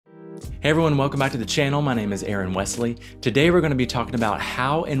Hey everyone, welcome back to the channel. My name is Wesley. Today we're going to be talking about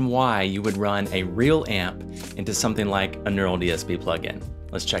how and why you would run a real amp into something like a Neural DSP plugin.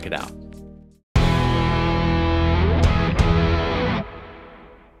 Let's check it out.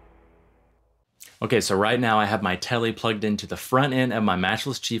 Okay, so right now I have my Tele plugged into the front end of my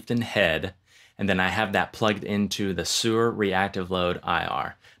Matchless Chieftain head, and then I have that plugged into the Sewer Reactive Load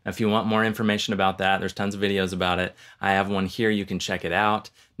IR. Now, if you want more information about that, there's tons of videos about it. I have one here, you can check it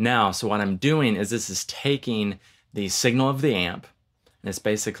out. Now, so what I'm doing is this is taking the signal of the amp, and it's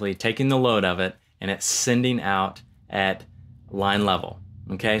basically taking the load of it, and it's sending out at line level.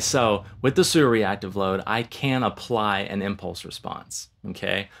 Okay, so with the Sewer Reactive Load, I can apply an impulse response,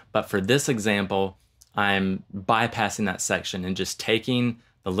 okay? But for this example, I'm bypassing that section and just taking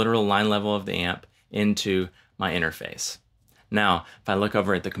the literal line level of the amp into my interface. Now, if I look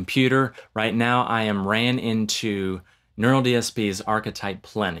over at the computer, right now I am ran into Neural DSP's Archetype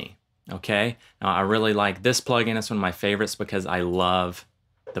Plenty, okay? Now, I really like this plugin. It's one of my favorites because I love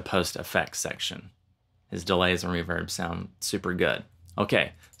the post-effects section. His delays and reverb sound super good.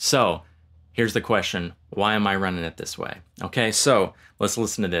 Okay, so here's the question. Why am I running it this way? Okay, so let's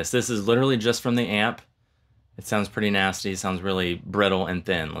listen to this. This is literally just from the amp. It sounds pretty nasty. It sounds really brittle and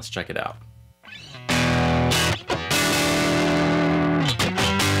thin. Let's check it out.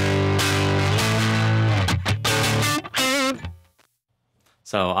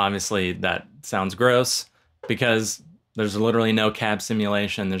 So obviously that sounds gross because there's literally no cab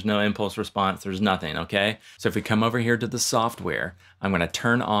simulation, there's no impulse response, there's nothing, okay? So if we come over here to the software, I'm gonna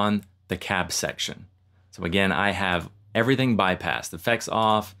turn on the cab section. So again, I have everything bypassed. Effects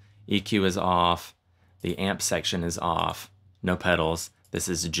off, EQ is off, the amp section is off, no pedals. This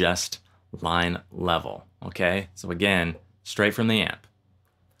is just line level, okay? So again, straight from the amp.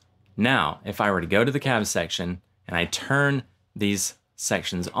 Now, if I were to go to the cab section and I turn these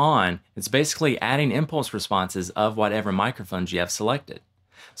sections on, it's basically adding impulse responses of whatever microphones you have selected.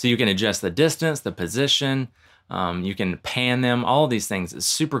 So you can adjust the distance, the position, you can pan them, all of these things. It's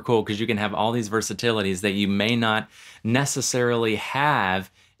super cool because you can have all these versatilities that you may not necessarily have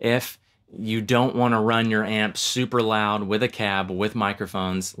if you don't want to run your amp super loud with a cab with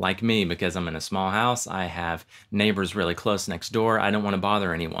microphones like me, because I'm in a small house, I have neighbors really close next door, I don't want to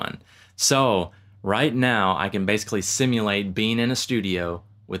bother anyone. So right now, I can basically simulate being in a studio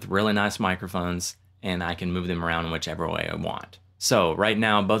with really nice microphones, and I can move them around whichever way I want. So right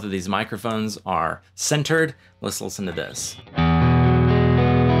now, both of these microphones are centered. Let's listen to this.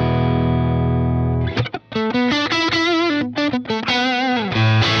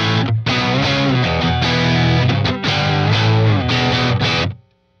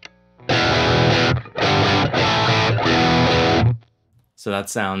 So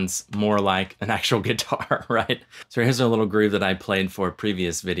that sounds more like an actual guitar, right? So here's a little groove that I played for a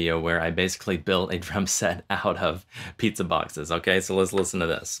previous video where I basically built a drum set out of pizza boxes, okay? So let's listen to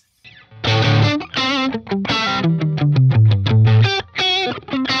this.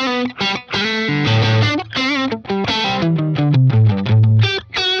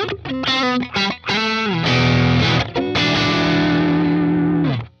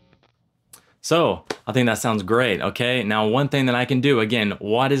 So I think that sounds great, okay? Now, one thing that I can do, again,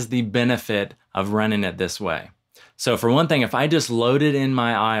 what is the benefit of running it this way? So for one thing, if I just loaded in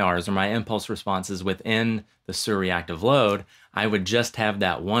my IRs or my impulse responses within the Sewer Reactive Load, I would just have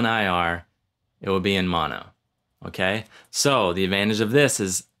that one IR, it would be in mono, okay? So the advantage of this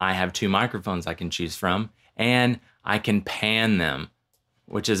is I have two microphones I can choose from, and I can pan them,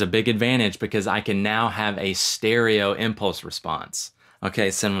 which is a big advantage because I can now have a stereo impulse response.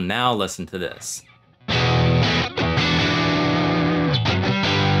 Okay, so now listen to this.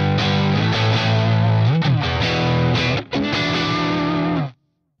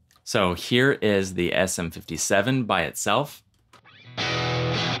 So here is the SM57 by itself.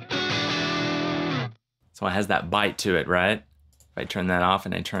 So it has that bite to it, right? If I turn that off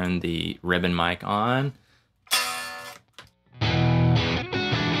and I turn the ribbon mic on,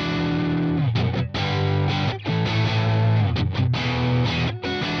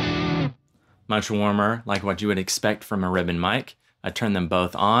 much warmer, like what you would expect from a ribbon mic. I turn them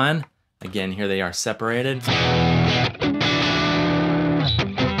both on. Again, here they are separated.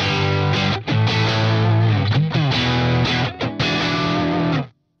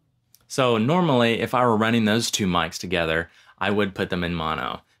 So normally, if I were running those two mics together, I would put them in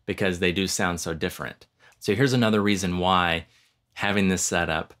mono because they do sound so different. So here's another reason why having this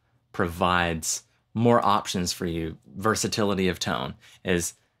setup provides more options for you, versatility of tone,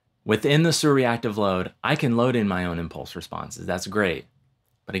 is within the Sewer Reactive Load, I can load in my own impulse responses. That's great.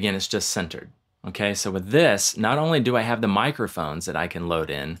 But again, it's just centered. Okay, so with this, not only do I have the microphones that I can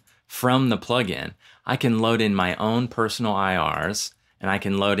load in from the plugin, I can load in my own personal IRs, and I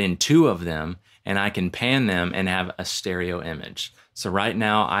can load in 2 of them, and I can pan them and have a stereo image. So right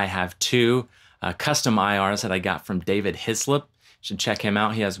now I have 2 custom IRs that I got from David Hislop. You should check him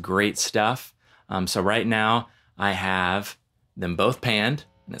out. He has great stuff. So right now I have them both panned,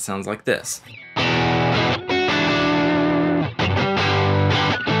 and it sounds like this.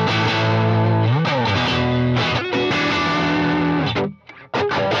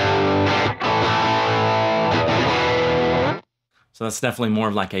 So that's definitely more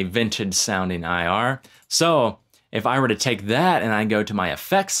of like a vintage sounding IR. So if I were to take that and I go to my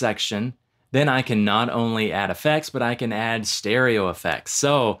effects section, then I can not only add effects, but I can add stereo effects.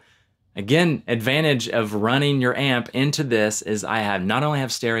 So again, advantage of running your amp into this is I have not only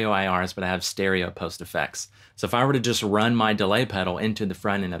have stereo IRs, but I have stereo post effects. So if I were to just run my delay pedal into the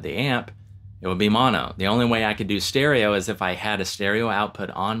front end of the amp, it would be mono. The only way I could do stereo is if I had a stereo output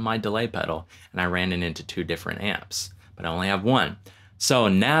on my delay pedal and I ran it into 2 different amps. But I only have 1. So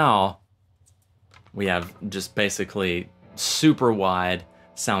now we have just basically super wide,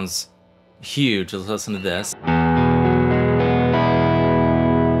 sounds huge. Let's listen to this.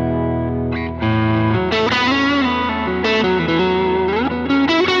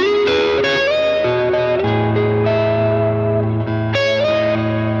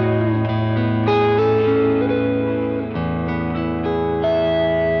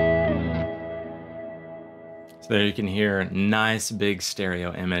 There you can hear a nice big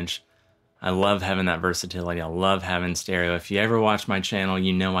stereo image. I love having that versatility. I love having stereo. If you ever watch my channel,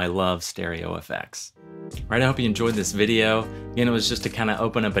 you know I love stereo effects. All right, I hope you enjoyed this video. Again, it was just to kind of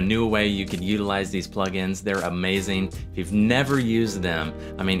open up a new way you could utilize these plugins. They're amazing. If you've never used them,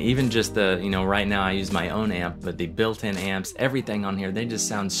 I mean, even just the, right now I use my own amp, but the built-in amps, everything on here, they just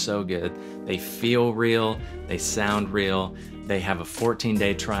sound so good. They feel real, they sound real. They have a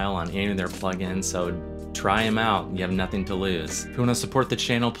 14-day trial on any of their plugins, so try them out. You have nothing to lose. If you want to support the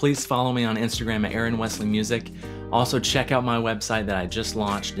channel, please follow me on Instagram at Aaron Wesley Music. Also, check out my website that I just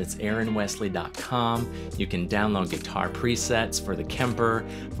launched. It's aaronwesley.com. You can download guitar presets for the Kemper,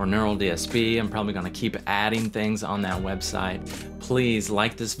 for Neural DSP. I'm probably going to keep adding things on that website. Please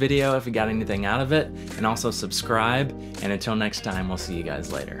like this video if you got anything out of it, and also subscribe. And until next time, we'll see you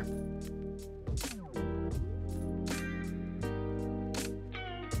guys later.